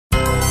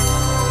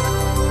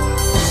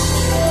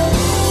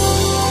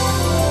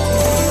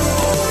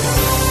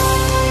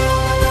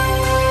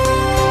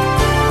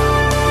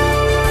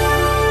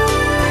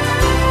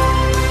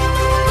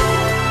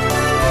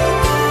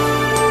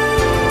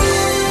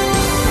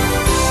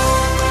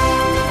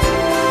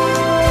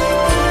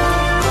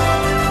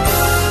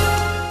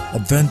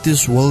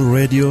Adventist World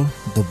Radio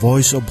The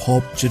Voice of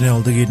Hope Channel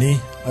dagini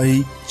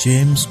ay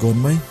James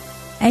Gonmay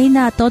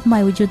aina tot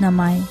mai wujud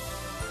namai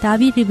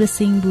tabi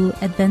ribasingbu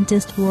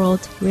Adventist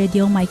World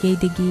Radio Maikay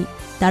dagi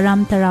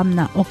taram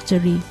na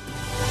okchari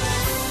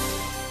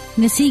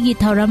ngasigi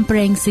thoram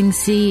preng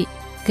singsi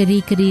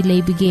kari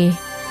leibige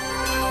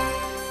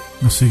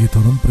ngasigi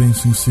thoram preng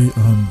singsi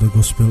the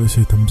gospel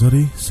isay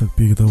tamjari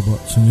sakpi gitawa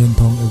Sunyan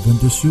Thong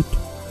Adventist Youth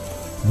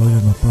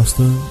Loya na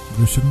Pastor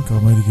Grishan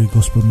kamay digi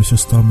Gospel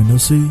Mrs.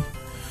 Minungsi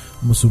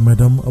Masu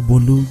Madam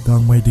Abolu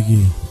gangmay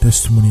digi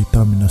Testimony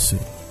Minungsi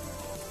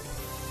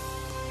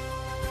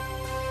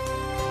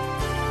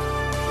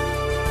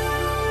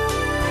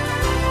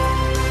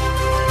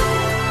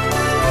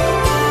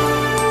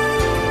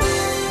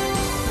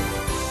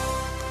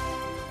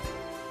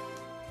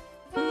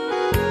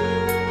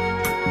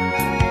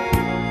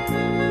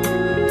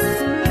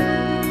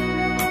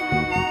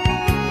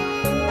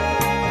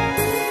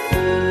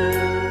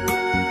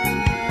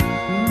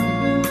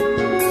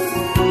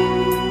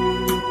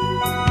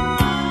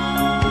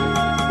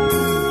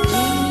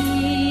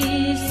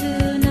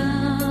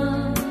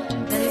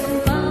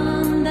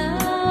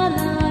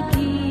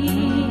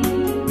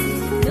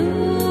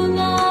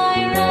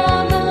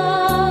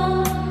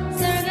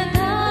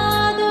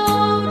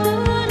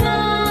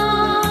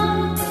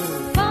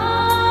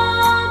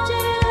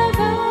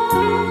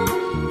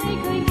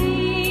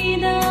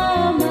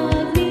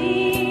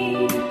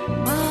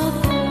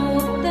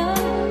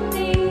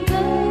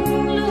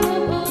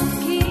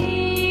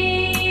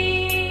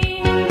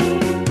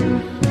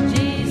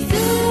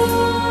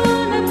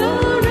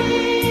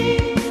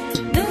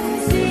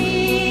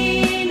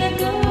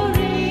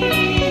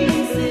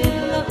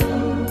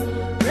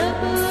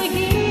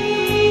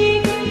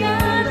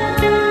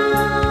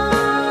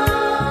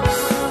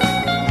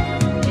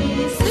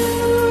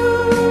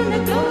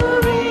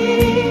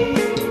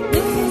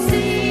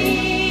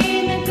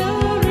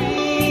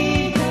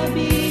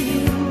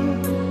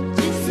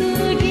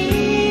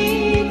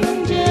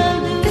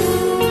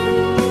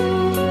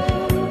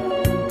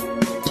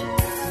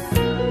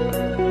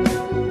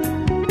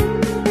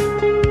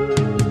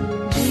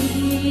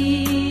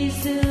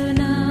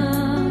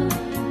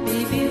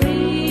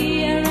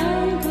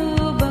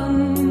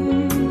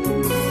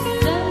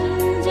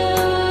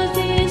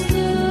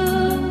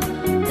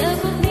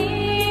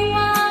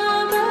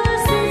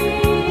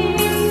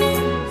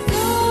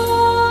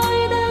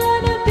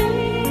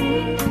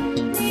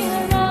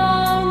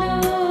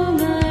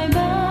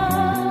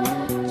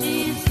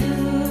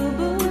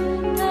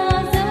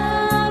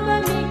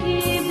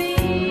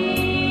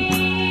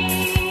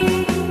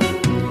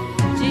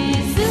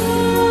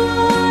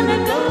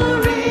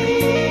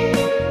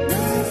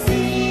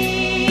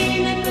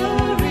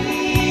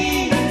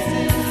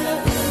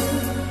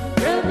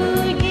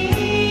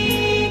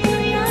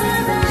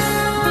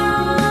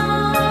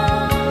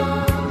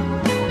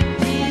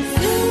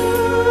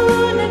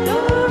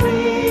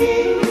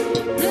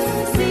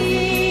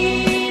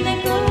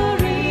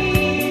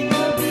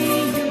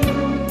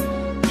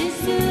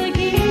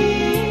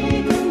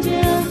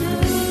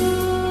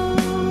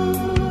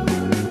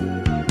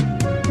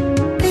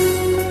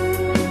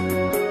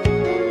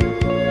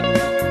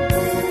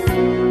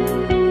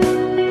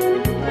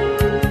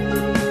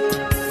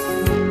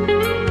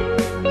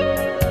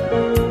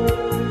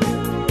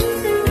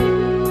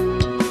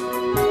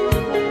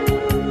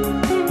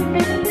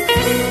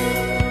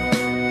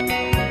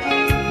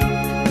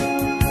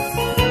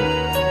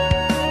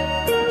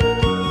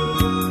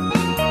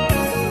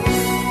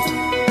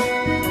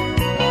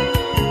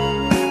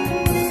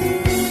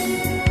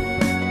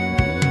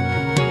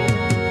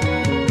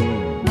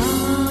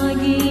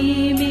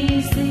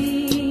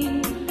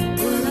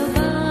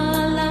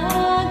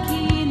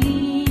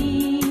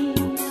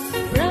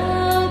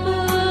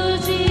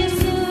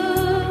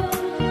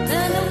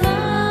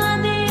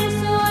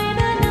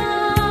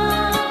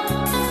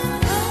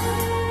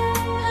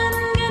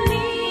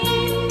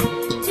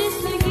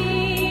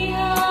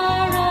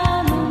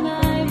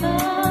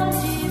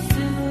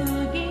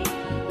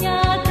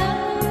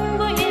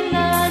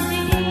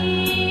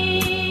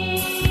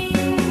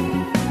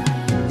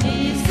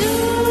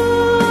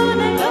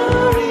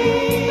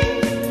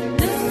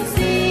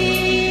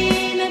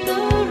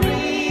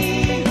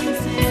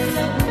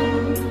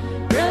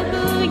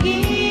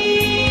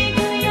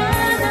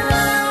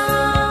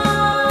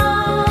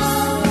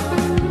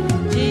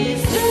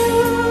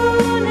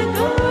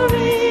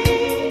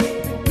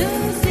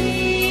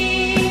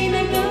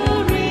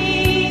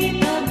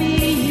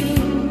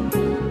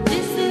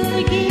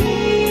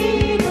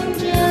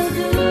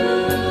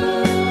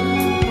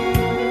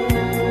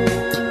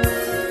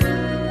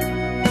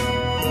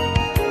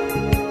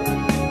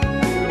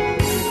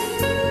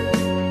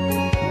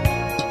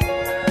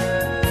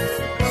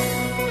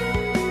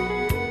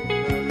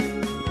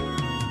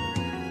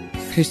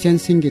Christian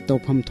singi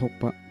tawpham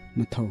thokpa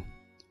mathau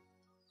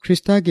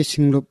Krista gi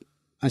singlup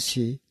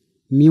asi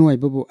miwai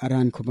babu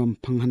aran khobam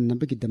phanghan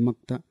nabagi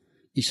damakta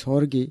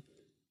ESHOR gi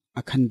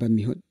akhanba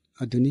mihut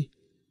aduni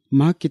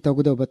mak ki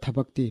tawgoda ba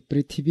thabakti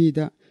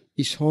prithibida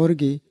ESHOR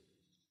gi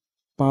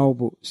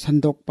ꯄꯥꯎꯕꯨ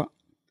ꯁꯟꯗꯣꯛꯄ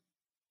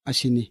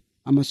ꯑꯁꯤꯅꯤ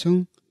ꯑꯃꯁꯨꯡ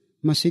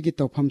ꯃꯁꯤꯒꯤ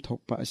ꯇꯧꯐꯝ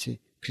ꯊꯣꯛꯄ ꯑꯁꯤ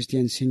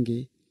ꯈ꯭ꯔꯤꯁꯇꯤꯌꯥꯟꯁꯤꯡꯒꯤ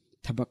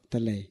ꯊꯕꯛꯇ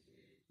ꯂꯩ꯫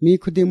 ꯃꯤ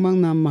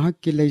ꯈꯨꯗꯤꯡꯃꯛꯅ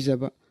ꯃꯍꯥꯛꯀꯤ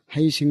ꯂꯩꯖꯕ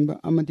ꯍꯩꯁꯤꯡꯕ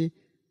ꯑꯃꯗꯤ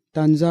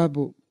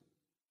ꯇꯥꯟꯖꯥꯕꯨ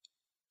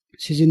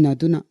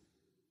ꯁꯤꯖꯤꯟꯅꯗꯨꯅ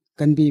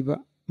ꯀꯟꯕꯤꯕ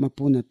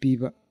ꯃꯄꯨꯅ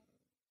ꯄꯤꯕ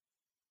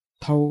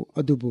ꯊꯧ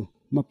ꯑꯗꯨꯕꯨ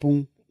ꯃꯄꯨꯡ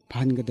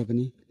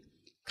ꯐꯥꯍꯟꯒꯗꯕꯅꯤ꯫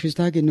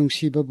 ꯈ꯭ꯔꯤꯁꯇꯒꯤ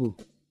ꯅꯨꯡꯁꯤꯕꯕꯨ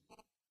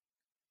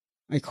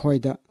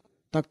ꯑꯩꯈꯣꯏꯗ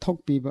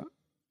ꯇꯥꯛꯊꯣꯛꯄꯤꯕ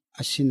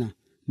ꯑꯁꯤꯅ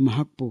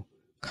ꯃꯍꯥꯛꯄꯨ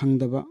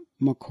ꯈꯪꯗꯕ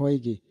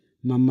ꯃꯈꯣꯏꯒꯤ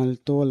ꯃꯃꯜ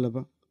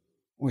ꯇꯣꯜꯂꯕ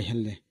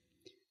ꯑꯣꯏꯍꯜꯂꯦ꯫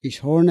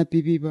 ꯏꯁꯣꯔꯅ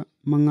ꯄꯤꯕꯤꯕ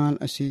ꯃꯉꯥꯜ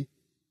ꯑꯁꯤ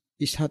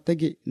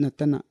ꯏꯁꯥꯇꯒꯤ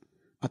ꯅꯠꯇꯅ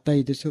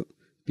ꯑꯇꯩꯗꯁꯨ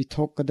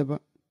ꯄꯤꯊꯣꯛꯀꯗꯕ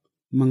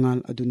ꯃꯉꯥꯜ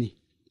ꯑꯗꯨꯅꯤ꯫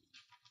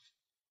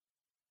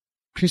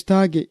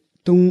 ꯈ꯭ꯔꯤꯁꯇꯒꯤ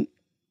ꯇꯨꯡ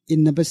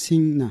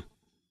ꯏꯟꯅꯕꯁꯤꯡꯅ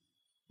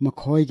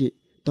ꯃꯈꯣꯏꯒꯤ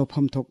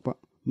ꯇꯧꯐꯝ ꯊꯣꯛꯄ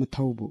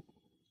ꯃꯊꯧꯕꯨ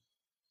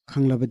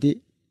ꯈꯪꯂꯕꯗꯤ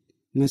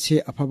ꯉꯁꯤ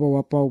ꯑꯐꯕ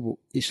ꯋꯥꯄꯥꯎꯕꯨ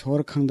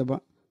ꯏꯁꯣꯔ ꯈꯪꯗꯕ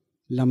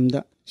ꯂꯝꯗ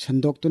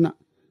ꯁꯟꯗꯣꯛꯇꯨꯅ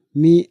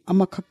ꯃꯤ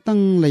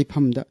ꯑꯃꯈꯛꯇꯪ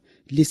ꯂꯩꯐꯝꯗ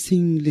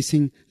ꯂꯤꯁꯤꯡ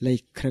ꯂꯤꯁꯤꯡ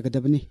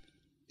ꯂꯩꯈ꯭ꯔꯒꯗꯕꯅꯤ꯫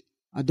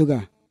 ꯑꯗꯨꯒ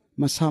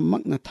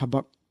ꯃꯁꯥꯃꯛꯅ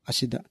ꯊꯕꯛ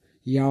ꯑꯁꯤꯗ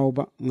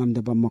ꯌꯥꯎꯕ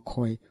ꯉꯝꯗꯕ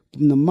ꯃꯈꯣꯏ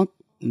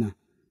ꯄꯨꯝꯅꯃꯛꯅ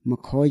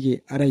ꯃꯈꯣꯏꯒꯤ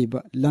ꯑꯔꯩꯕ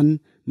ꯂꯟ,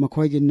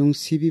 ꯃꯈꯣꯏꯒꯤ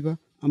ꯅꯨꯡꯁꯤꯕꯤꯕ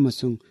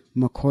ꯑꯃꯁꯨꯡ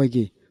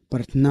ꯃꯈꯣꯏꯒꯤ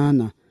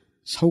ꯄ꯭ꯔꯊꯅꯥꯅ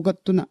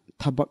ꯁꯧꯒꯠꯇꯨꯅ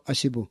ꯊꯕꯛ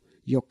ꯑꯁꯤꯕꯨ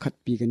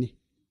ꯌꯣꯛꯈꯠꯄꯤꯒꯅꯤ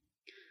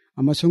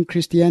ꯑꯃꯁꯨꯡ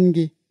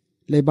ꯈ꯭ꯔꯤꯁꯇꯤꯌꯥꯟꯒꯤ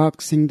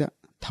ꯂꯩꯕꯥꯛꯁꯤꯡꯗ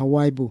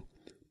ꯊꯋꯥꯏꯕꯨ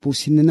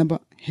ꯄꯨꯁꯤꯟꯅꯅꯕ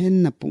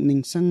ꯍꯦꯟꯅ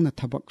ꯄꯨꯛꯅꯤꯡ ꯆꯪꯅ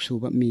ꯊꯕꯛ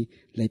ꯁꯨꯕ ꯃꯤ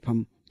ꯂꯩꯐꯝ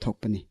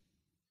ꯊꯣꯛꯄꯅꯤ꯫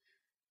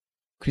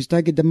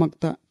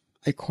 ꯈ꯭ꯔꯤꯁꯇꯒꯤꯗꯃꯛꯇ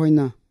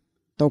ꯑꯩꯈꯣꯏꯅ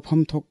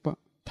ꯇꯧꯐꯝ ꯊꯣꯛꯄ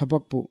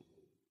ꯊꯕꯛꯄꯨ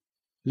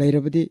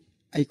ꯂꯩꯔꯕꯗꯤ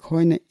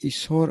ꯑꯩꯈꯣꯏꯅ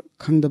ꯏꯁꯣꯔ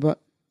ꯈꯪꯗꯕ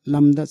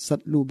ꯂꯝꯗ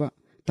ꯆꯠꯂꯨꯕ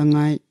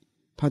ꯇꯉꯥꯏ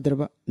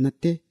ꯐꯗ꯭ꯔꯕ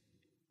ꯅꯠꯇꯦ,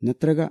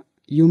 ꯅꯠꯇ꯭ꯔꯒ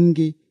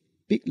ꯌꯨꯝꯒꯤ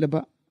ꯄꯤꯛꯂꯕ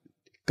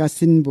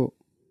ꯀꯥꯆꯤꯟꯕꯨ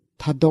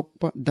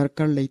ꯊꯥꯗꯣꯛꯄ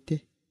ꯗꯔꯀꯥꯔ ꯂꯩꯇꯦ꯫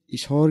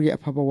 ꯏꯁꯣꯔꯒꯤ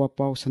ꯑꯐꯕ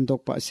ꯋꯥꯄꯥꯎ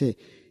ꯁꯟꯗꯣꯛꯄ ꯑꯁꯤ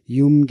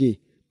ꯌꯨꯝꯒꯤ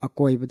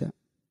ꯑꯀꯣꯏꯕꯗ,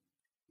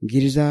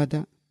 ꯒꯤꯔꯖꯥꯗ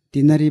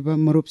ꯇꯤꯟꯅꯔꯤꯕ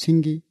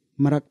ꯃꯔꯨꯞꯁꯤꯡꯒꯤ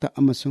ꯃꯔꯛꯇ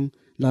ꯑꯃꯁꯨꯡ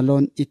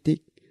ꯂꯂꯣꯟ ꯏꯇꯤꯛ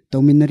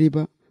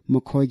ꯇꯧꯃꯤꯟꯅꯔꯤꯕ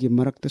ꯃꯈꯣꯏꯒꯤ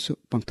ꯃꯔꯛꯇꯁꯨ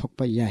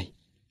ꯄꯥꯡꯊꯣꯛꯄ ꯌꯥꯏ꯫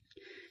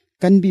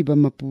 ꯀꯟꯕꯤꯕ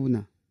ꯃꯄꯨꯅ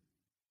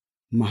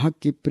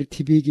ꯃꯍꯥꯛꯀꯤ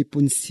ꯄ꯭ꯔꯤꯊꯤꯕꯤꯒꯤ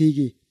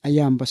ꯄꯨꯟꯁꯤꯒꯤ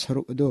ꯑꯌꯥꯝꯕ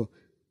ꯁꯔꯨꯛ ꯑꯗꯨ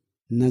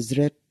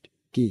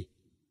ꯅꯖꯔꯦꯠꯀꯤ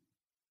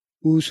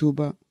ꯎ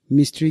ꯁꯨꯕ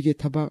ꯃꯤꯁꯇ꯭ꯔꯤꯒꯤ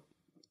ꯊꯕꯛ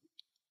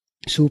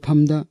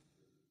ꯁꯨꯐꯝꯗ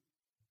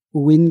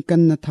ꯎꯋꯤꯟ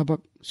ꯀꯟꯅ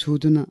ꯊꯕꯛ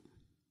ꯁꯨꯗꯨꯅ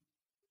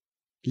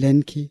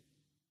ꯂꯦꯟꯈꯤ꯫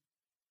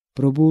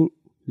 ꯄ꯭ꯔꯚꯨ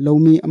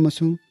ꯂꯧꯃꯤ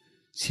ꯑꯃꯁꯨꯡ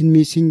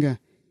ꯁꯤꯟꯃꯤꯁꯤꯡꯒ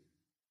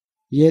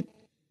ꯌꯦꯠ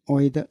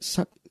ꯑꯣꯏꯗ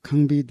ꯁꯛ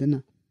ꯈꯪꯕꯤꯗꯅ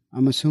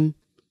ꯑꯃꯁꯨꯡ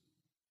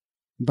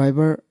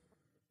ꯕꯥꯏꯕꯜ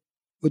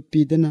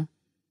ꯎꯠꯄꯤꯗꯅ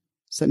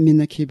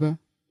ꯆꯠꯃꯤꯟꯅꯈꯤꯕ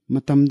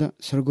ꯃꯇꯝꯗ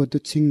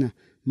ꯁꯔꯒꯣꯗꯨꯠꯁꯤꯡꯅ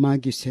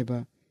ꯃꯥꯒꯤ ꯁꯦꯕꯥ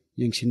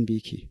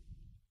ꯌꯦꯡꯁꯤꯟꯕꯤꯈꯤ꯫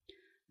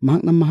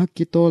 ꯃꯍꯥꯛꯅ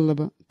ꯃꯍꯥꯛꯀꯤ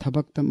ꯇꯣꯜꯂꯕ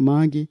ꯊꯕꯛꯇ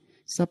ꯃꯥꯒꯤ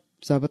ꯆꯞ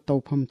ꯆꯥꯕ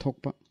ꯇꯧꯐꯝ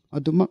ꯊꯣꯛꯄ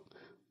ꯑꯗꯨꯃꯛ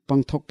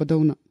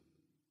ꯄꯥꯡꯊꯣꯛꯄꯗꯧꯅ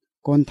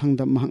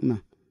ꯀꯣꯟꯊꯪꯗ ꯃꯍꯥꯛꯅ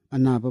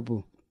ꯑꯅꯥꯕꯕꯨ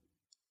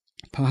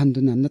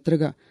ꯐꯍꯟꯗꯨꯅ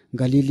ꯅꯠꯇ꯭ꯔꯒ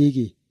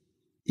ꯒꯂꯤꯂꯤꯒꯤ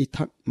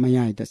ꯏꯊꯛ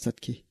ꯃꯌꯥꯏꯗ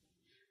ꯆꯠꯈꯤ꯫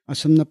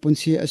 ꯑꯁꯨꯝꯅ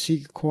ꯄꯨꯟꯁꯤ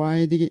ꯑꯁꯤꯒꯤ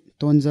ꯈ꯭ꯋꯥꯏꯗꯒꯤ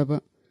ꯇꯣꯟꯖꯕ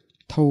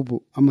ꯊꯧꯕꯨ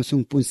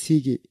ꯑꯃꯁꯨꯡ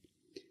ꯄꯨꯟꯁꯤꯒꯤ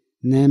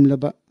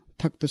ꯅꯦꯝꯂꯕ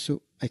ꯊꯛꯇꯁꯨ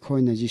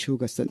ꯑꯩꯈꯣꯏꯅ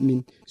ꯌꯤꯁꯨꯒ ꯆꯠꯃꯤꯟ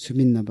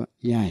ꯁꯨꯃꯤꯟꯅꯕ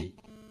ꯌꯥꯏ꯫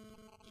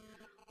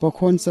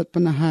 ꯄꯥꯈꯣꯟ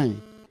ꯆꯠꯄꯅ ꯍꯥꯏ,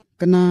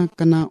 ꯀꯅꯥ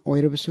ꯀꯅꯥ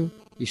ꯑꯣꯏꯔꯕꯁꯨ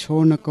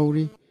ꯏꯁꯣꯔꯅ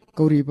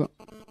ꯀꯧꯔꯤꯕ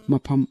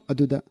ꯃꯐꯝ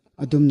ꯑꯗꯨꯗ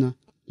ꯑꯗꯨꯝꯅ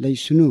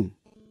ꯂꯩꯁꯨꯅꯨ꯫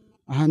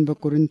 ꯑꯍꯥꯟꯕ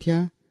ꯀꯣꯔꯤꯟꯊ꯭ꯌꯥ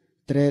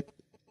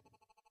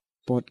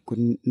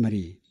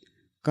 3:13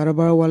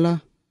 ꯀꯔꯕꯥꯔꯋꯥꯂꯥ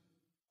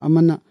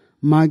ꯑꯃꯅ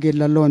ꯃꯥꯒꯤ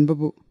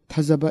ꯂꯂꯣꯟꯕꯕꯨ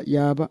ꯊꯥꯖꯕ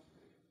ꯌꯥꯕ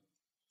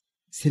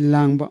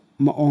ꯁꯤꯜꯂꯥꯡꯕ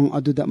ꯃꯑꯣꯡ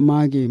ꯑꯗꯨꯗ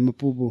ꯃꯥꯒꯤ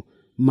ꯃꯄꯨꯕꯨ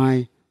ꯃꯥꯏ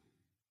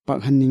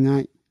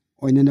ꯄꯥꯛꯍꯟꯅꯤꯡꯉꯥꯏ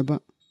ꯑꯣꯏꯅꯅꯕ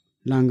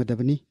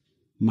ꯂꯥꯡꯒꯗꯕꯅꯤ꯫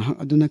 ꯃꯍꯥꯛ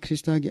ꯑꯗꯨꯅ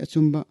ꯈ꯭ꯔꯤꯁꯇꯒꯤ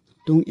ꯑꯆꯨꯝꯕ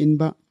ꯇꯨꯡ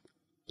ꯏꯟꯕ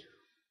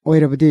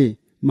ꯑꯣꯏꯔꯕꯗꯤ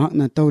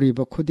ꯃꯍꯥꯛꯅ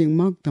ꯇꯧꯔꯤꯕ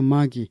ꯈꯨꯗꯤꯡꯃꯛꯇ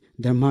ꯃꯥꯒꯤ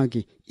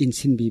ꯙꯔꯃꯒꯤ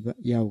ꯏꯟꯁꯤꯟꯕꯤꯕ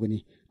ꯌꯥꯎꯒꯅꯤ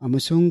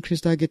ꯑꯃꯁꯨꯡ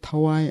ꯈ꯭ꯔꯤꯁꯇꯒꯤ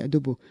ꯊꯋꯥꯏ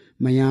ꯑꯗꯨꯕꯨ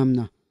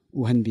ꯃꯌꯥꯝꯅ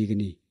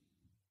ꯎꯍꯟꯕꯤꯒꯅꯤ꯫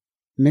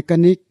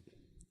 ꯃꯦꯀꯥꯅꯤꯛ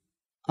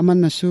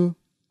ꯑꯃꯅꯁꯨ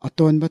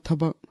ꯑꯇꯣꯟꯕ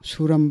ꯊꯕꯛ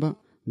ꯁꯨꯔꯝꯕ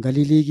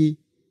ꯒꯂꯤꯂꯤꯒꯤ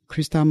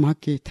ꯈ꯭ꯔꯤꯁꯇ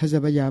ꯃꯍꯥꯛꯀꯤ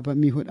ꯊꯥꯖꯕ ꯌꯥꯕ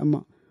ꯃꯤꯍꯨꯠ ꯑꯃ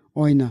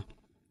ꯑꯣꯏꯅ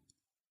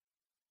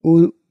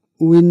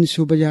ꯎꯋꯤꯟ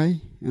ꯁꯨꯕ ꯌꯥꯏ꯫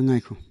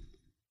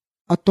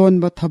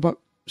 ꯑꯇꯣꯟꯕ ꯊꯕꯛ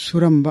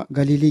ꯁꯨꯔꯝꯕ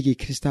ꯒꯂꯤꯂꯤꯒꯤ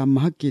ꯈ꯭ꯔꯤꯁꯇ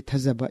ꯃꯍꯥꯛꯀꯤ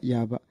ꯊꯥꯖꯕ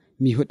ꯌꯥꯕ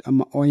ꯃꯤꯍꯨꯠ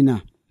ꯑꯃ ꯑꯣꯏꯅ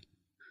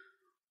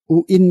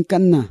ꯎꯋꯤꯟ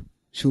ꯀꯟꯅ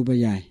ꯁꯨꯕ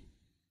ꯌꯥꯏ꯫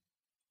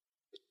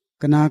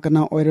 ꯀꯅꯥ ꯀꯅꯥ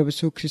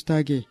ꯑꯣꯏꯔꯕꯁꯨ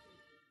ꯈ꯭ꯔꯤꯁꯇꯒꯤ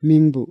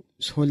ꯃꯤꯡꯕꯨ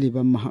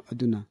ꯁꯣꯜꯂꯤꯕ ꯃꯍꯥꯛ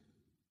ꯑꯗꯨꯅ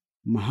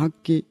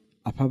ꯃꯍꯥꯛꯀꯤ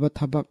ꯑꯐꯕ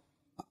ꯊꯕꯛ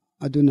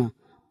ꯑꯗꯨꯅ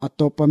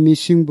ꯑꯇꯣꯞꯄ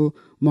ꯃꯤꯁꯤꯡꯕꯨ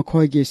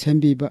ꯃꯈꯣꯏꯒꯤ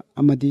ꯁꯦꯝꯕꯤꯕ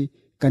ꯑꯃꯗꯤ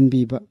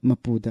ꯀꯟꯕꯤꯕ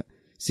ꯃꯄꯨꯗ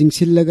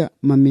ꯆꯤꯡꯁꯤꯜꯂꯒ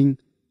ꯃꯃꯤꯡ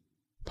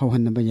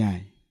ꯐꯥꯎꯍꯟꯅꯕ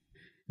ꯌꯥꯏ꯫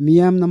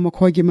 ꯃꯤꯌꯥꯝꯅ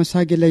ꯃꯈꯣꯏꯒꯤ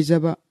ꯃꯁꯥꯒꯤ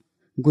ꯂꯩꯖꯕ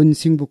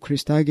ꯒꯨꯟꯁꯤꯡꯕꯨ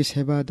ꯈ꯭ꯔꯤꯁꯇꯒꯤ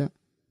ꯁꯦꯕꯥꯗ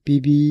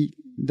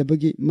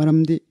ꯄꯤꯕꯤꯗꯕꯒꯤ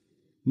ꯃꯔꯝꯗꯤ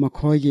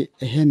ꯃꯈꯣꯏꯒꯤ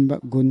ꯑꯍꯦꯟꯕ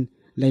ꯒꯨꯟ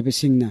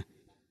ꯂꯩꯕꯁꯤꯡꯅ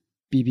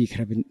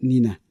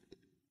ꯄꯤꯕꯤꯈ꯭ꯔꯕꯅꯤꯅ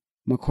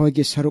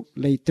ꯃꯈꯣꯏꯒꯤ ꯁꯔꯨꯛ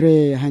ꯂꯩꯇ꯭ꯔꯦ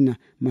ꯍꯥꯏꯅ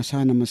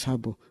ꯃꯁꯥꯅ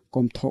ꯃꯁꯥꯕꯨ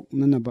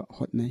ꯀꯣꯝꯊꯣꯛꯅꯅꯕ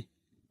ꯍꯣꯠꯅꯩ꯫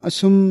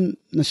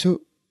 ꯑꯁꯨꯝꯅꯁꯨ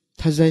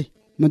ꯊꯥꯖꯩ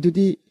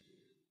ꯃꯗꯨꯗꯤ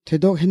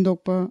ꯊꯣꯏꯗꯣꯛ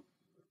ꯍꯦꯟꯗꯣꯛꯄ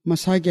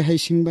ꯃꯁꯥꯒꯤ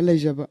ꯍꯩꯁꯤꯡꯕ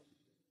ꯂꯩꯖꯕ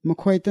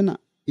ꯃꯈꯣꯏꯇꯅ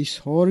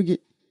ꯏꯁꯣꯔꯒꯤ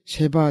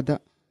ꯁꯦꯕꯥꯗ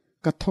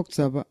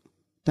ꯀꯠꯊꯣꯛꯆꯕ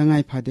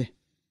ꯇꯉꯥꯏ ꯐꯗꯦ꯫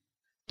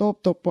 ꯇꯣꯞ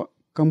ꯇꯣꯞꯄ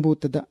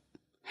ꯀꯥꯡꯕꯨꯇꯗ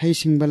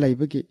ꯍꯩꯁꯤꯡꯕ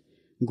ꯂꯩꯕꯒꯤ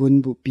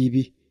ꯒꯨꯟꯕꯨ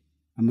ꯄꯤꯕꯤ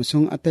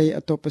ꯑꯃꯁꯨꯡ ꯑꯇꯩ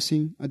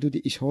ꯑꯇꯣꯞꯄꯁꯤꯡ ꯑꯗꯨꯗꯤ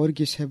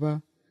ꯏꯁꯣꯔꯒꯤ ꯁꯦꯕꯥ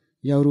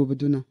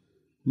ꯌꯥꯎꯔꯨꯕꯗꯨꯅ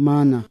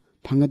ꯃꯥꯅ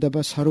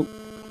ꯐꯪꯒꯗꯕ ꯁꯔꯨꯛ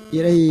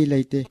ꯏꯔꯩ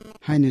ꯂꯩꯇꯦ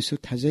ꯍꯥꯏꯅꯁꯨ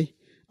ꯊꯥꯖꯩ꯫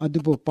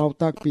 ꯑꯗꯨꯕꯨ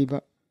ꯄꯥꯎꯇꯥꯛ ꯄꯤꯕ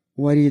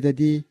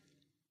ꯋꯥꯔꯤꯗꯗꯤ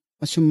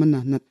ꯑꯁꯨꯝꯅ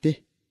ꯅꯠꯇꯦ꯫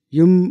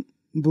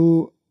 ꯌꯨꯝꯕꯨ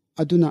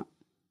ꯑꯗꯨꯅ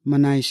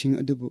ꯃꯅꯥꯏꯁꯤꯡ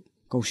ꯑꯗꯨꯕꯨ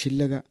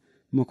ꯀꯧꯁꯤꯜꯂꯒ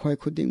ꯃꯈꯣꯏ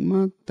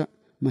ꯈꯨꯗꯤꯡꯃꯛꯇ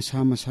ꯃꯁꯥ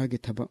ꯃꯁꯥꯒꯤ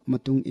ꯊꯕꯛ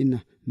ꯃꯇꯨꯡ ꯏꯟꯅ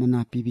ꯃꯅꯥ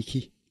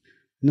ꯄꯤꯕꯤꯈꯤ꯫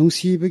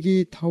 ꯅꯨꯡꯁꯤꯕꯒꯤ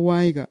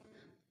ꯊꯋꯥꯏꯒ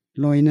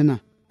ꯂꯣꯏꯅꯅ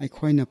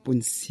ꯑꯩꯈꯣꯏꯅ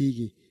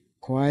ꯄꯨꯟꯁꯤꯒꯤ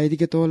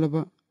ꯈ꯭ꯋꯥꯏꯗꯒꯤ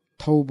ꯇꯣꯜꯂꯕ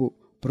ꯊꯧꯕꯨ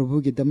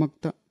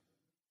ꯄ꯭ꯔꯚꯨꯒꯤꯗꯃꯛꯇ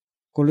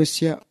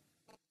ꯀꯣꯂꯣꯁꯤꯌꯥ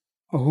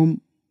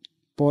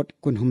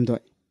 3:16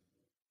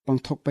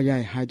 ꯄꯥꯡꯊꯣꯛꯄ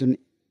ꯌꯥꯏ ꯍꯥꯏꯗꯨꯅ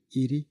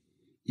ꯏꯔꯤ꯫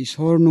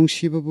 ꯏꯁꯣꯔ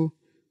ꯅꯨꯡꯁꯤꯕꯕꯨ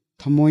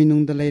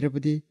ꯊꯃꯣꯏꯅꯨꯡꯗ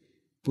ꯂꯩꯔꯕꯗꯤ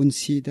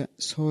ꯄꯨꯟꯁꯤꯗ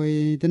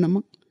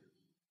ꯁꯣꯏꯗꯅꯃꯛ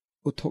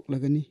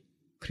ꯎꯠꯊꯣꯛꯂꯒꯅꯤ꯫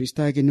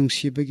 ꯈ꯭ꯔꯤꯁꯇꯒꯤ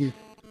ꯅꯨꯡꯁꯤꯕꯒꯤ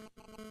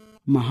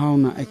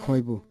ꯃꯍꯥꯎꯅ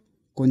ꯑꯩꯈꯣꯏꯕꯨ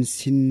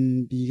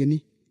ꯀꯣꯟꯁꯤꯟꯕꯤꯒꯅꯤ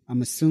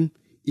ꯑꯃꯁꯨꯡ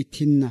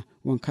ꯏꯊꯤꯟꯅ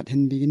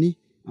ꯋꯥꯡꯈꯠꯍꯟꯕꯤꯒꯅꯤ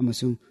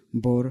ꯑꯃꯁꯨꯡ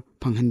ꯕꯣꯔ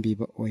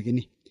ꯐꯪꯍꯟꯕꯤꯕ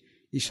ꯑꯣꯏꯒꯅꯤ꯫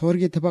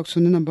 ꯏꯁꯣꯔꯒꯤ ꯊꯕꯛ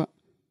ꯁꯨꯅꯅꯕ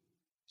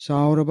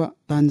ꯆꯥꯎꯔꯕ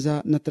ꯇꯥꯟꯖꯥ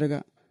ꯅꯠꯇ꯭ꯔꯒ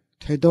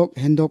ꯊꯣꯏꯗꯣꯛ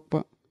ꯍꯦꯟꯗꯣꯛꯄ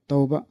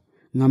ꯇꯧꯕ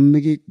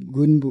ꯉꯝꯕꯒꯤ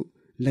ꯒꯨꯟꯕꯨ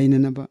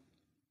ꯂꯩꯅꯅꯕ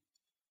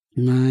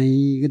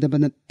ꯉꯥꯏꯒꯗꯕ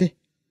ꯅꯠꯇꯦ꯫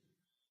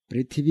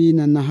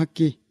 ꯄ꯭ꯔꯤꯊꯤꯕꯤꯅ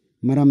ꯅꯍꯥꯛꯀꯤ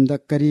ꯃꯔꯝꯗ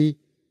ꯀꯔꯤ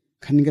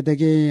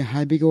ꯈꯟꯒꯗꯒꯦ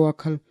ꯍꯥꯏꯕꯒꯤ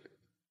ꯋꯥꯈꯜ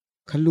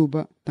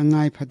ꯈꯜꯂꯨꯕ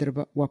ꯇꯉꯥꯏ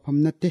ꯐꯗ꯭ꯔꯕ ꯋꯥꯐꯝ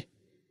ꯅꯠꯇꯦ꯫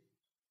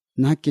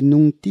 ꯅꯍꯥꯛꯀꯤ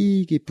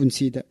ꯅꯨꯡꯇꯤꯒꯤ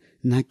ꯄꯨꯟꯁꯤꯗ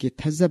ꯅꯍꯥꯛꯀꯤ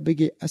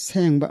ꯊꯥꯖꯕꯒꯤ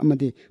ꯑꯁꯦꯡꯕ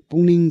ꯑꯃꯗꯤ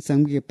ꯄꯨꯛꯅꯤꯡ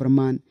ꯆꯪꯕꯒꯤ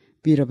ꯄ꯭ꯔꯃꯥꯟ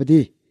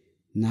ꯄꯤꯔꯕꯗꯤ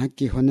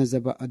ꯅꯍꯥꯛꯀꯤ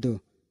ꯍꯣꯠꯅꯖꯕ ꯑꯗꯨ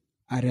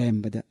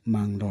ꯑꯔꯦꯝꯕꯗ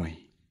ꯃꯥꯡꯂꯣꯏ꯫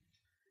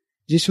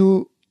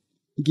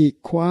 ꯌꯤꯁꯨꯒꯤ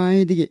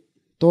ꯈ꯭ꯋꯥꯏꯗꯒꯤ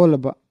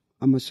ꯇꯣꯜꯂꯕ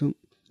ꯑꯃꯁꯨꯡ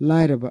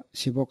ꯂꯥꯏꯔꯕ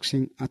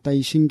ꯁꯤꯕꯣꯛꯁꯤꯡ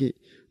ꯑꯇꯩꯁꯤꯡꯒꯤ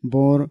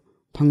ꯕꯣꯔ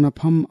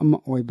ꯐꯪꯅꯐꯝ ꯑꯃ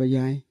ꯑꯣꯏꯕ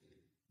ꯌꯥꯏ꯫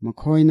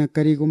 ꯃꯈꯣꯏꯅ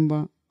ꯀꯔꯤꯒꯨꯝꯕ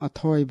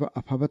ꯑꯊꯣꯏꯕ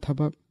ꯑꯐꯕ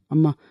ꯊꯕꯛ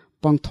ꯑꯃ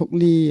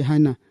ꯄꯥꯡꯊꯣꯛꯂꯤ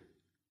ꯍꯥꯏꯅ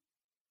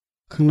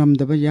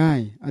ꯈꯪꯂꯝꯗꯕ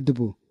ꯌꯥꯏ,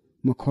 ꯑꯗꯨꯕꯨ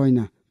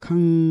ꯃꯈꯣꯏꯅ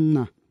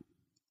ꯈꯪꯅ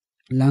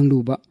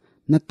ꯂꯥꯡꯂꯨꯕ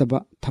ꯅꯠꯇꯕ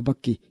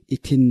ꯊꯕꯛꯀꯤ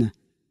ꯏꯊꯤꯟꯅ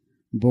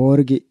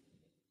ꯕꯣꯔꯒꯤ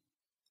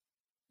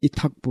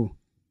ꯏꯊꯛꯄꯨ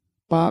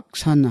ꯄꯥꯛ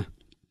ꯁꯟꯅ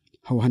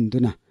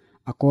ꯍꯧꯍꯟꯗꯨꯅ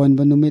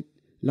ꯑꯀꯣꯟꯕ ꯅꯨꯃꯤꯠ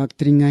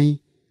ꯂꯥꯛꯇ꯭ꯔꯤꯉꯩ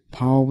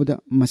ꯐꯥꯎꯕꯗ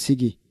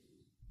ꯃꯁꯤꯒꯤ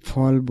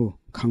ꯐꯜꯕꯨ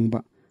ꯈꯪꯕ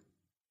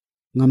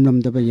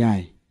ꯉꯝꯂꯝꯗꯕ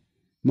ꯌꯥꯏ꯫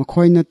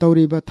 ꯃꯈꯣꯏꯅ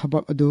ꯇꯧꯔꯤꯕ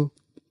ꯊꯕꯛ ꯑꯗꯨ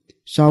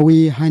ꯆꯥꯎꯏ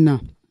ꯍꯥꯏꯅ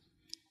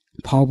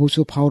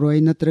ꯐꯥꯎꯕꯁꯨ ꯐꯥꯎꯔꯣꯏ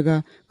ꯅꯠꯇ꯭ꯔꯒ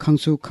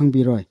ꯈꯪꯁꯨ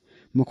ꯈꯪꯕꯤꯔꯣꯏ꯫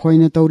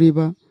 ꯃꯈꯣꯏꯅ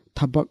ꯇꯧꯔꯤꯕ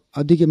ꯊꯕꯛ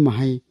ꯑꯗꯨꯒꯤ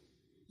ꯃꯍꯩ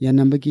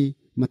ꯌꯥꯅꯕꯒꯤ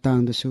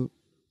ꯃꯇꯥꯡꯗꯁꯨ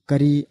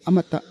ꯀꯔꯤ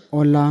ꯑꯃꯠꯇ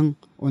ꯑꯣꯂꯥꯡ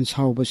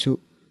ꯑꯣꯟꯁꯥꯎꯕꯁꯨ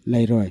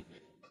ꯂꯩꯔꯣꯏ꯫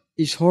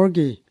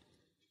 ꯏꯁꯣꯔꯒꯤ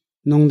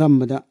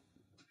ꯅꯣꯡꯗꯝꯕꯗ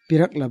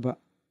ꯄꯤꯔꯛꯂꯕ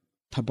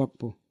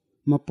ꯊꯕꯛꯄꯨ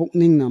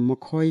ꯃꯄꯨꯛꯅꯤꯡꯅ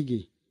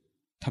ꯃꯈꯣꯏꯒꯤ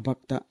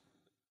ꯊꯕꯛꯇ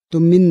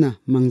ꯇꯨꯃꯤꯟꯅ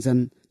ꯃꯥꯡꯖꯟ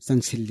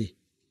ꯆꯪꯁꯤꯜꯂꯤ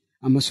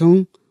ꯑꯃꯁꯨꯡ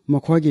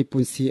ꯃꯈꯣꯏꯒꯤ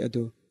ꯄꯨꯟꯁꯤ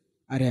ꯑꯗꯨ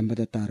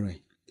ꯑꯔꯦꯝꯕꯗ ꯇꯥꯔꯣꯏ꯫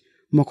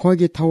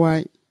 ꯃꯈꯣꯏꯒꯤ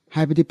ꯊꯋꯥꯏ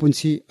ꯍꯥꯏꯕꯗꯤ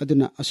ꯄꯨꯟꯁꯤ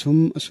ꯑꯗꯨꯅ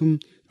ꯑꯁꯨꯝ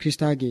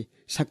ꯈ꯭ꯔꯤꯁꯇꯒꯤ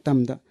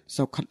ꯁꯛꯇꯝꯗ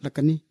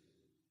ꯆꯥꯎꯈꯠꯂꯛꯀꯅꯤ꯫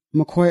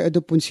 ꯃꯈꯣꯏ ꯑꯗꯨ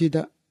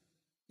ꯄꯨꯟꯁꯤꯗ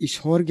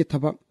ꯏꯁꯣꯔꯒꯤ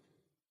ꯊꯕꯛ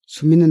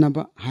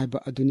ꯁꯨꯃꯤꯟꯅꯅꯕ ꯍꯥꯏꯕ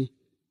ꯑꯗꯨꯅꯤ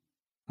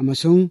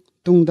ꯑꯃꯁꯨꯡ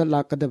ꯇꯨꯡꯗ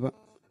ꯂꯥꯛꯀꯗꯕ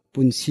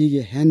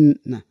ꯄꯨꯟꯁꯤꯒꯤ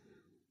ꯍꯦꯟꯅ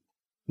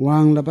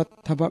ꯋꯥꯡꯂꯕ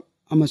ꯊꯕꯛ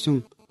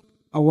ꯑꯃꯁꯨꯡ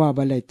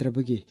ꯑꯋꯥꯕ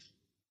ꯂꯩꯇ꯭ꯔꯕꯒꯤ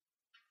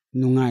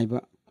ꯅꯨꯡꯉꯥꯏꯕ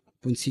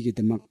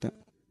ꯄꯨꯟꯁꯤꯒꯤꯗꯃꯛꯇ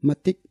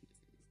ꯃꯇꯤꯛ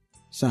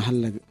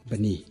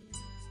ꯆꯥꯍꯜꯂꯕꯅꯤ꯫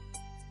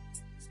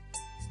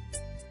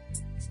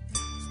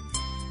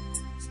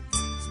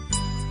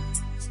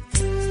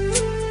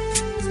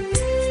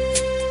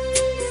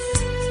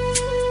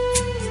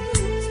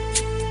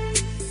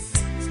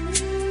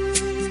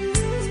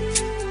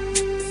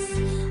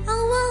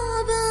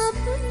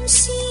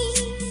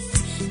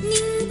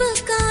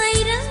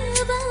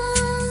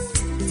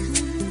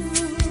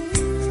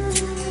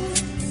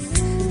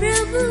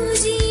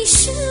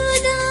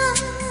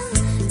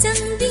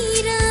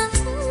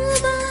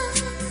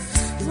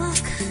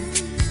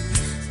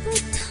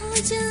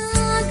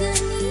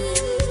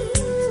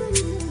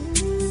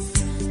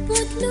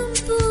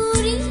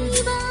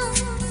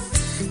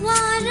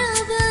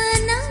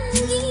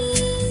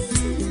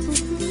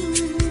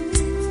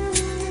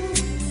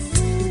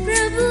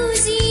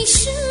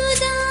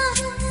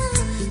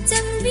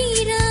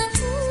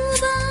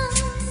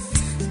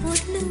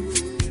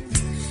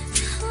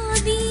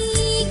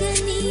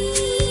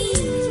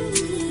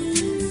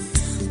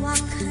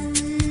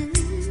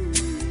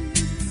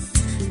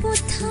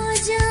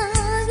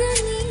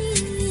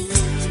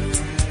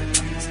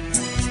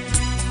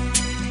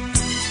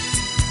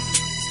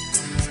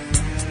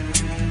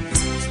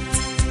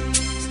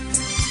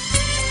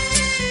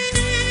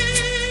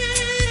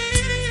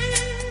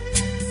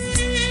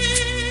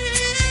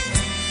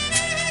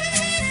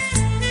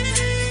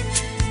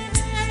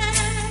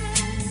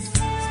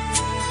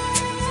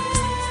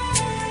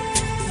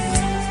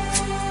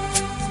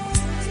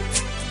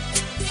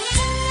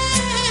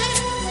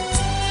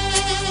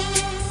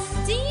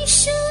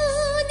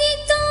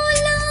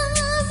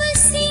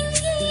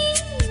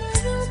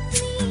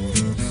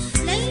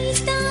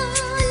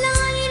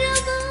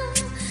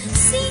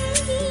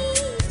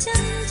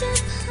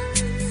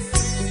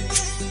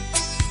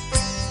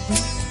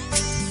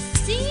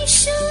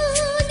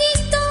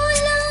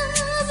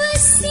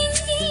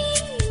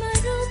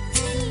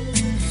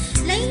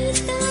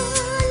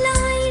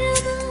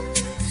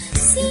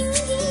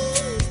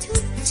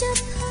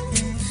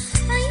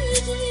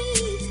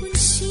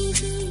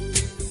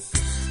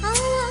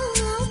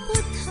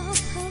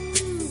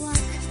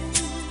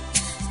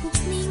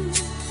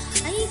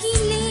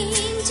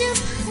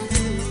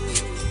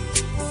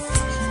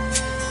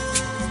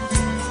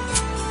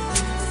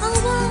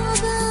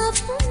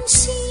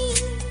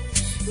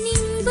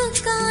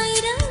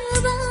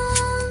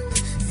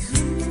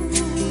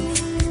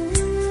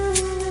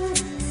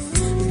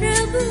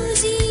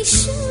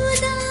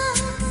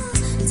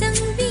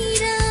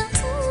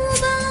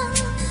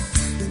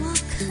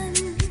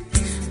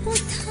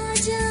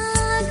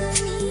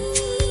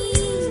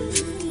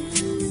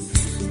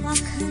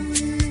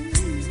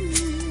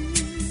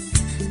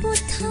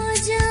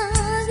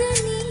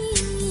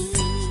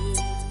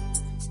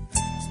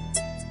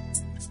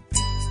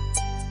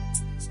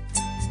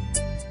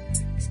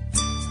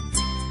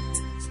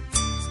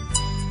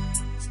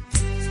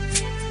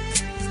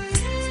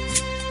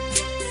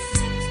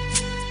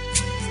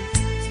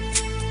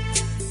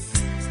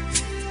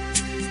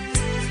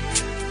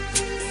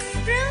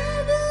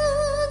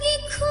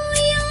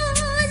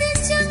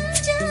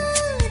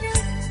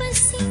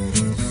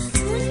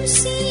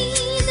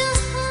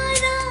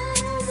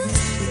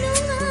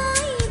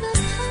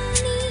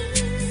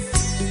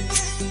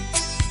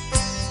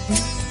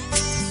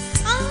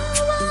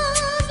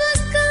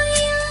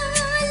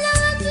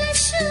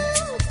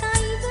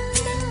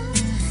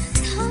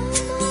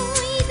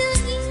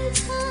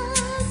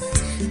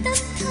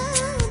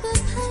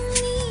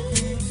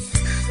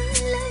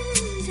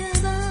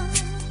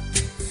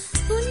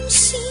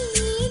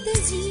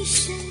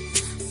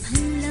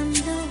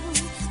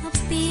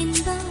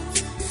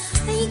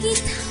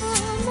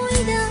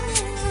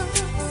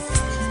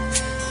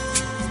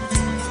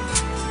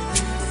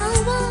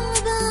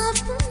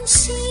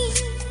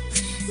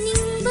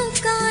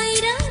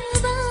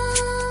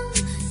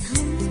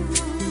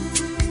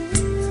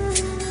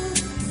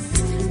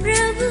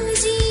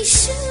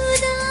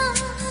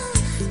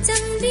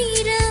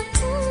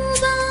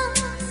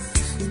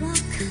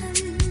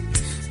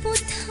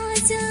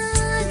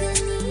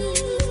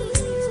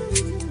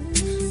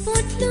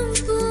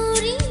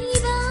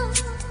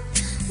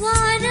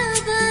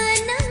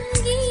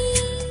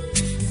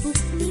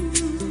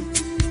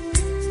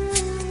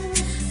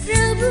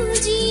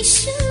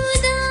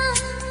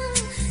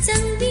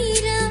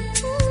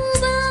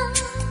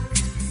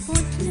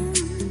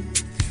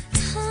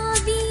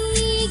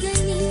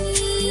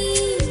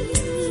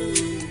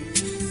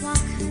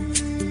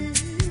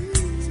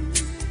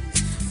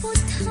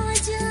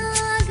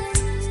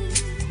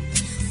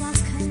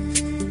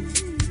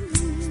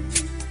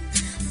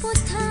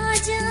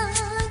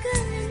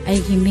 ai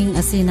himing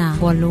asina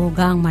bolu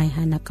gang mai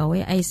hana kawe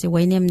ai si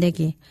wainem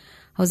degi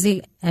hozik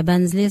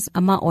evangelist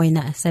ama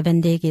oina 7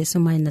 day ge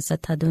sumai na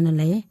sathaduna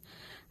le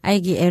ai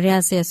gi area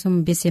se sum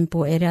bisimpu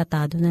area ta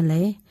duna le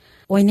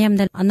oinem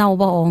da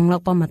anauba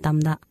onglakpa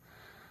matamda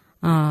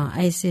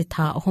ai si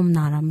tha hom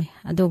narame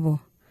adubu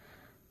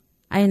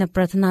aina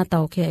prathana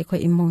tawke ai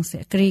khoi imong se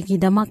kri gi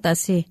damak ta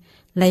se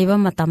leiba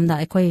matamda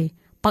ai khoi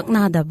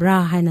pakna da bra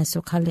haina su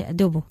khale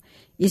adubu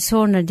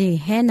isor na di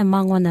he na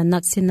mangona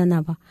naksin na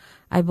ba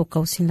ai bu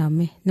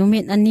kausilame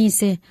numit ani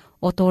se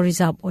auto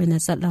reserve oina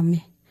satlame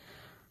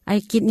ai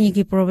kidney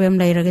gi problem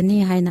lairagani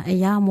haina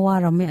aya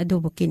muwarame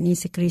adubu kidney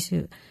se krisu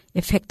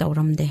effect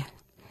awramde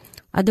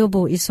adubu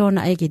isor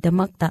na ai gi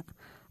damakta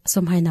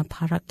asum haina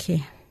pharakhe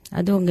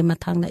adonge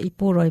mathangna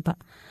ipuroiba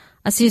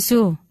asisu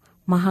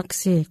mahak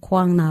se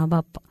khwang na ba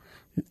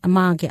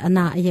ama ge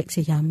ana ayek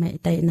se yame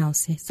itai naw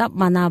se sap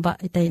mana ba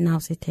itai naw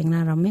se thengna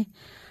rame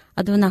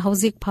aduna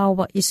hauzik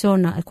phawba isor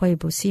na akhoi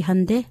bu si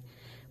hande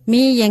mi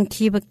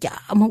yengthiba kya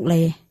amuk le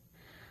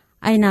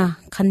aina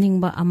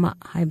khaningba ama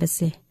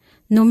haibase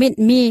numit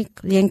mi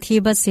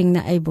yengthiba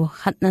singna aibu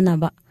hatnana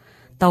ba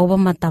tawba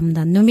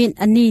matamda numit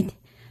ani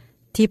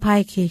thi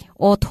phai khi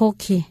o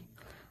thoki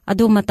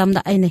adu matamda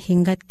aina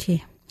hingat khi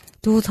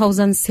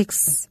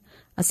 2006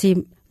 asi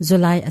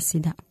July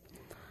asida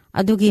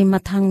adugi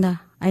mathangda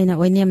aina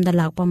oinemda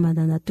lakpa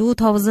madana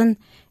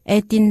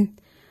 2018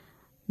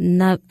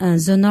 na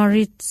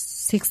January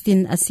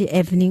 16 asi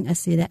evening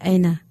asida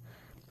aina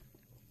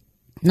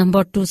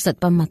number 2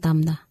 satpa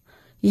matamda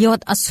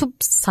yot asup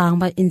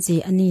sangba inji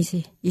ani si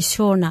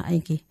ishorna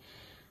aigi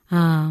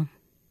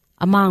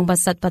amangba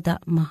satpada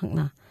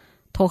mahakna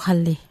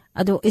thokhalli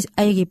adu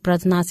aigi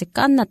pradna se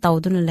kanna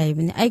tawduna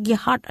leibini aigi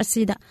heart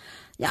asida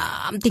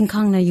yam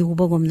tingkhangna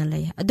yubagomna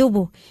lei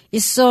adubu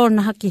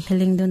ishorna hakki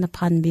healing duna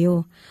phanbiyo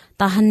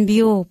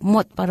tahanbiyo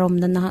mot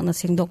paromda nahakna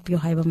singdokpiyo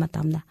haiba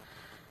matamda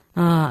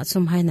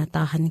sum haina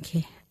tahankhe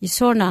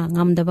ishorna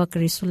ngamdaba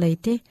krisu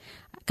leite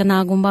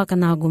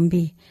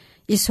kanagumbi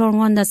ishor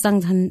ngonda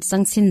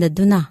sangsinda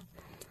duna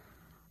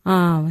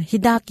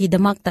hidaki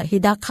damakta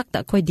hidak khakta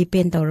khoi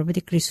depend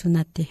tawrabadi krisu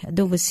natte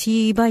adubu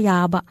siba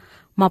yaba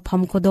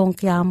mapham khodong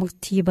kyamuk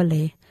thiba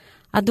le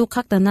adu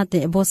khakta natte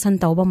abortion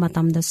tawba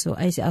matamda su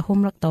aise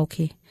ahumrak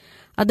tawkhi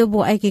adubu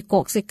aigi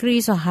kok se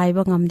krisu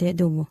haiba ngamde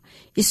adubu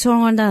ishor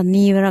ngonda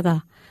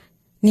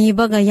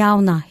nibaga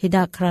yauna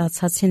hidak khra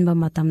satsinba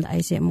matamda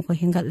aise muko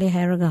hingatle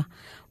hairaga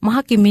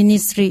mahaki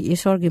ministry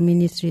ishor gi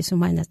ministry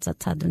sumaina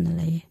chathaduna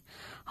le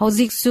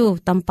hauzik su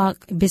tampak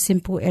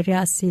bisimpu area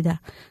asida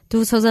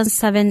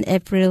 2007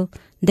 April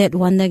date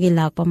 1 dagi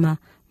lakpa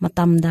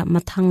matamda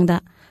mathangda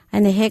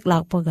ane hek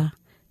lakpaga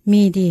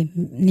midi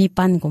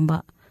nipan gumba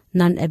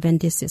non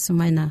adventist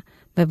sumaina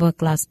bible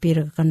class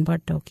pira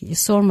convert toki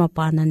isor ma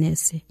panane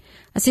se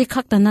asi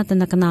khakta na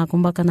tana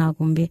kana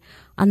gumbi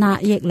ana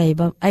yek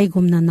leiba ai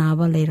gumna na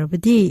ba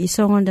leirabdi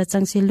isongonda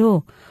changsilu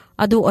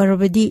adu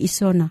orabdi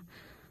isona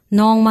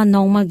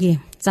nongma gi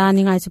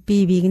chaningai chu pi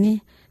bigni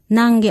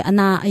nange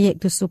ana ayek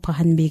tu su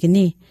phahan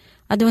bigni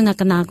aduna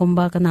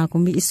kana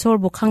kumbi isor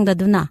bu khangda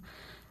duna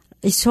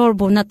isor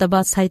bu nataba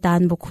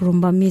saitan bu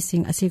khurumba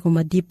mising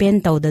asiguma depend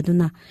tawda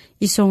duna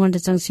isongonda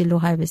changsilu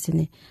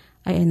haibesini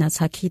aina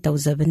sakhi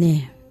tawjabane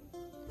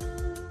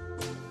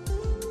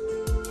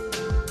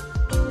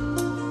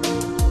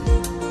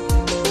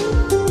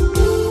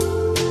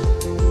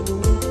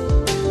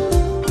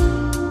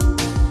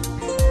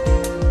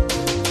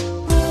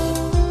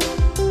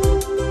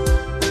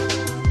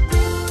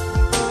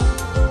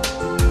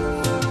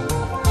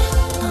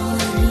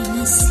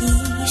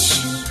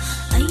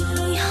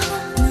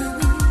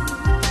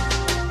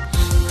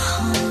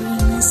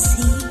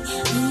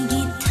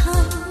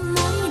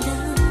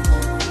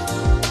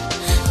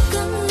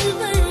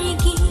Hãy subscribe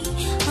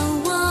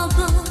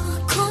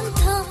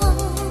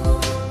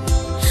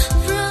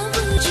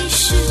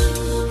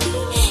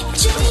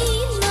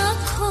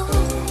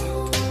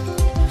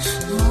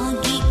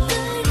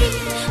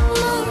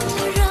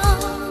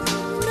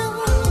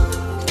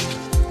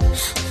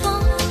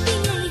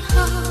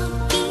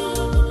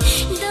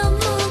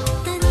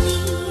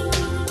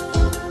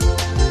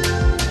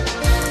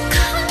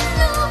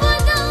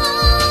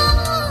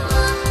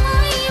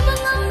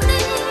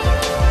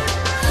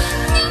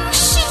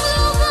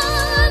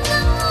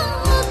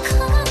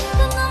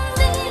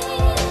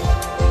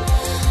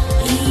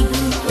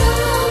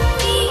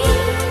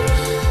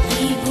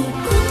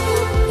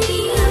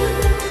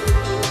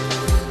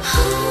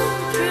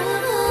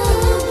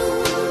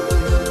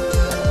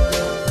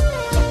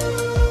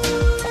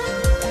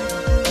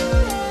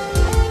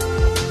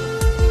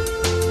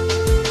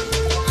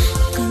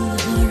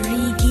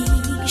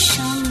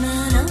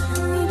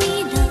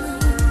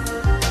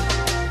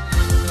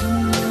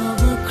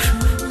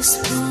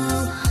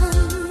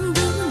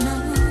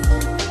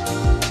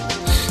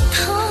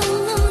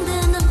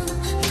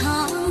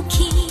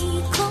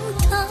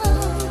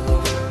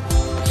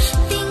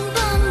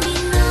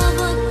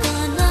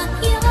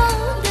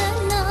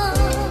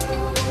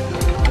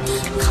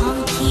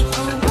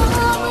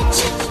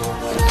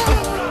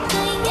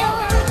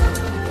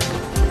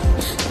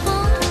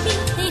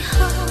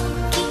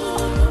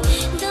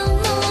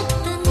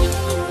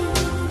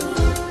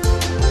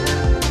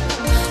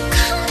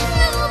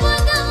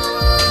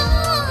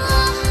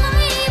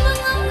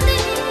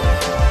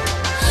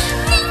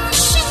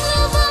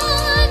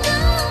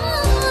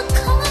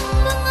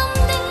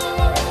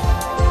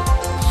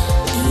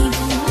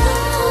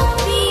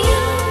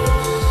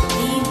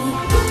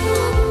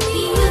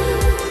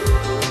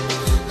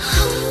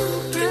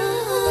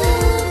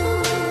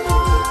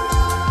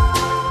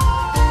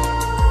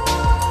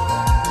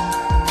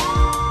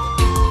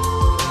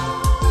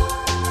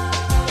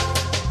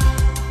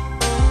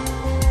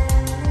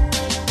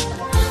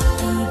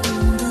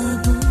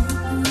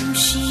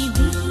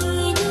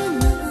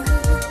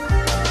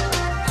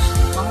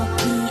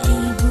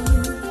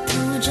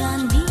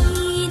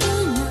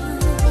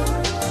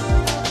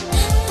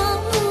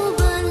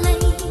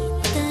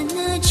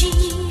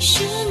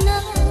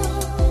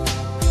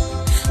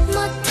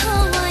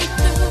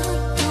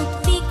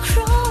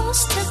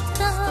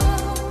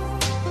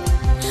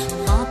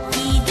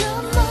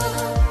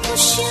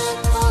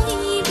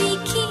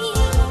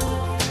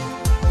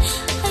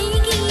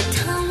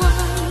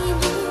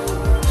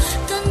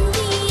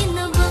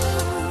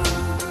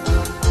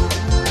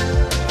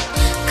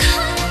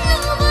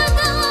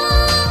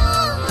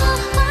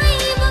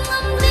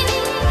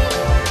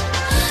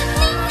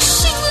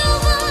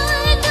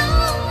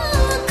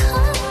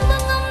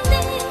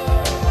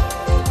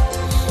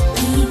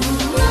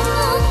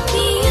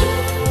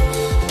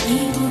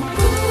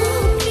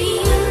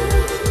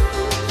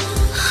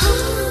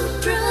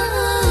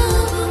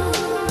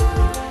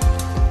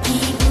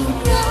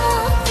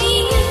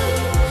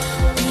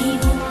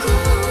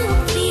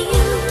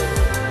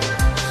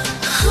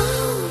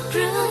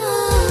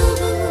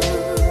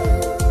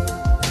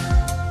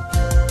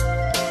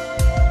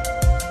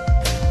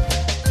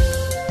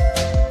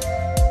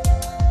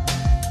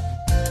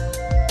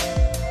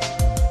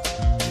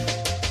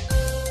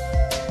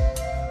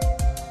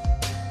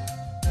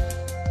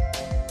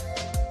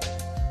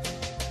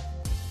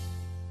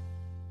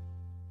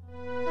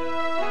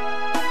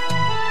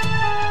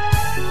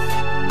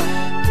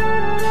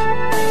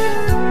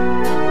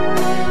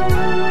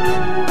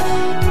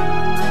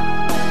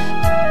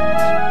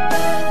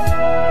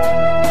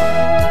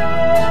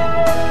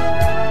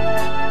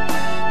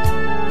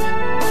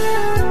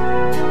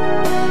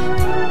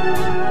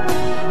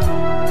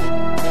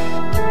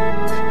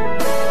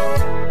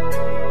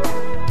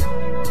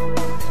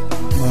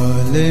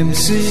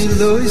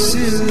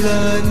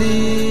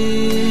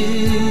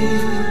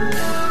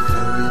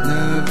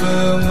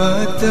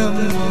matam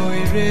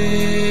moire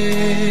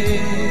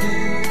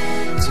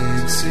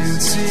Jeksil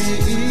si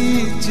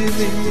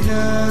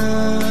ijilina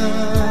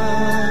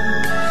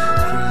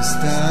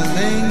Krista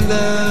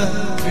lengla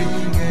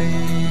ringay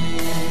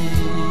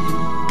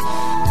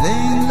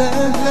Lengla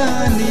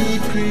lani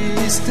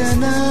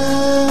Kristana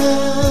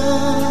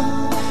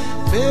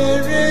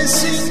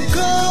Peresin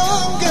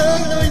kong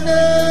galoy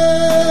na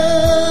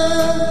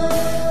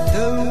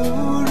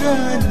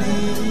Taurani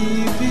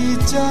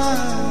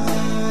bicara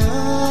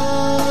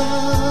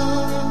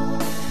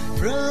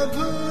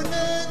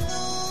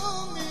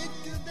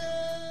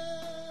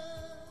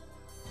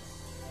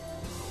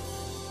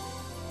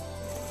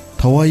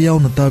Thawai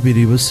yauna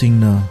tabiriba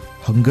singna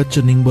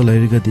hangatchaningba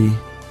lairigadi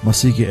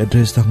masigi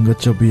address ta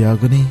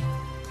hangatchabiyagani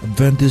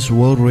Adventist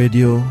World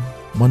Radio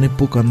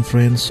Manipur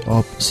Conference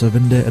of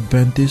Seventh-day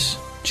Adventists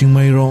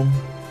Chingmairong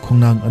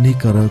Khongnang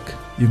Anikarak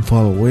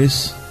Imphal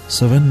West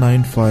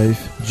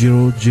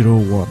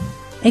 795001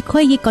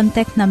 ꯑꯩꯈꯣꯏꯒꯤ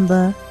contact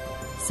number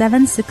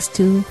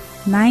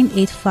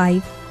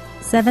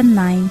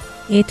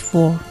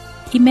 762-985-7984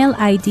 email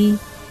ID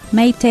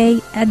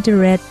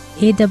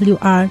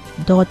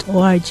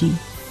maytay@awr.org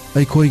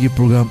ꯑꯩꯈꯣꯏꯒꯤ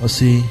program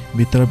asi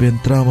mitaben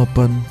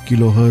 38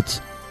 kilohertz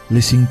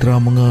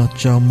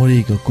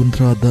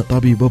 35,313 da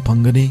tabiba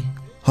phangani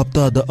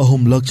hafta da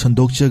ahumlak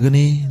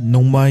chandokchagani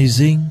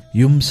nongmaijing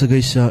yum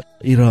sagaisa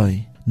irai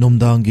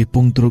nomdangi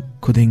pungtruk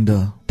khudingda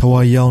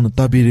thawai yauna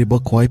tabiriba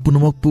khwai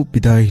punamakpu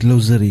bidai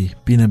lozari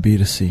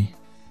pinabirasi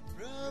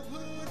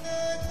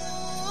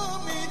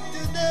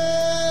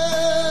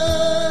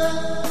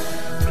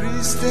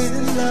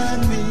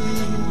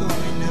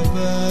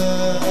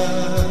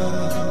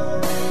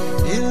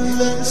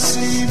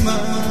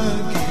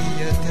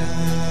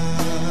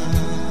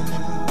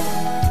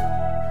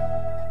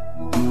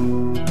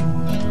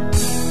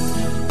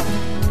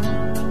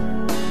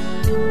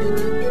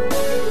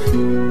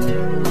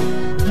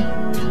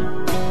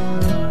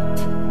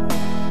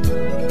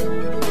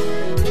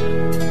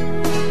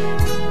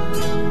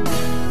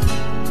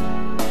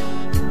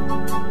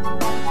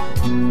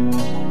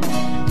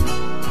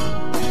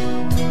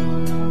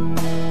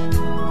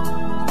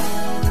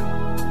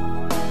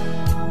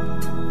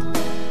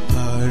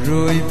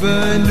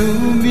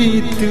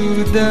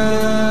Banumituda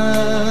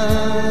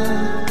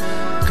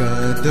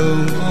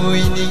kadong oy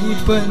ni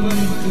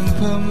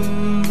pantumpham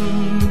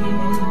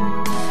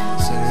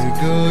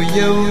sargo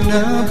yaw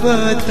na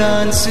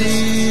batansi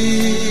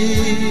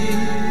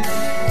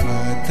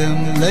matam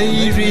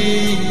layri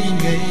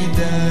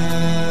ngayda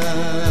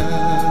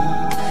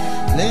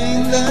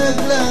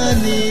lenglagla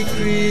ni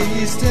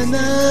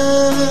Kristana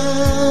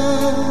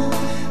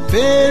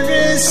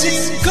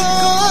peresin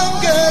kong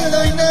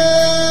galoy na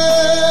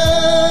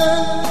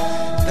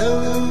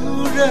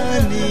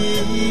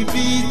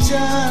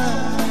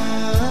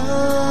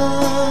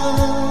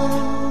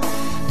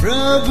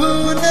Prabhu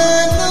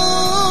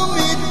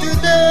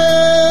nanumituda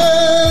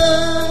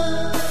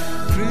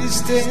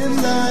Kristen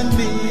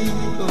lani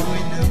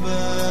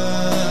oinaba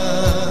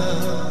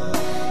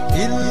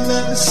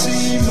illa si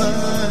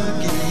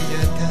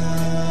magiyata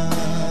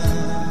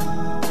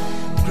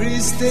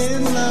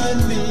Kristen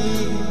lani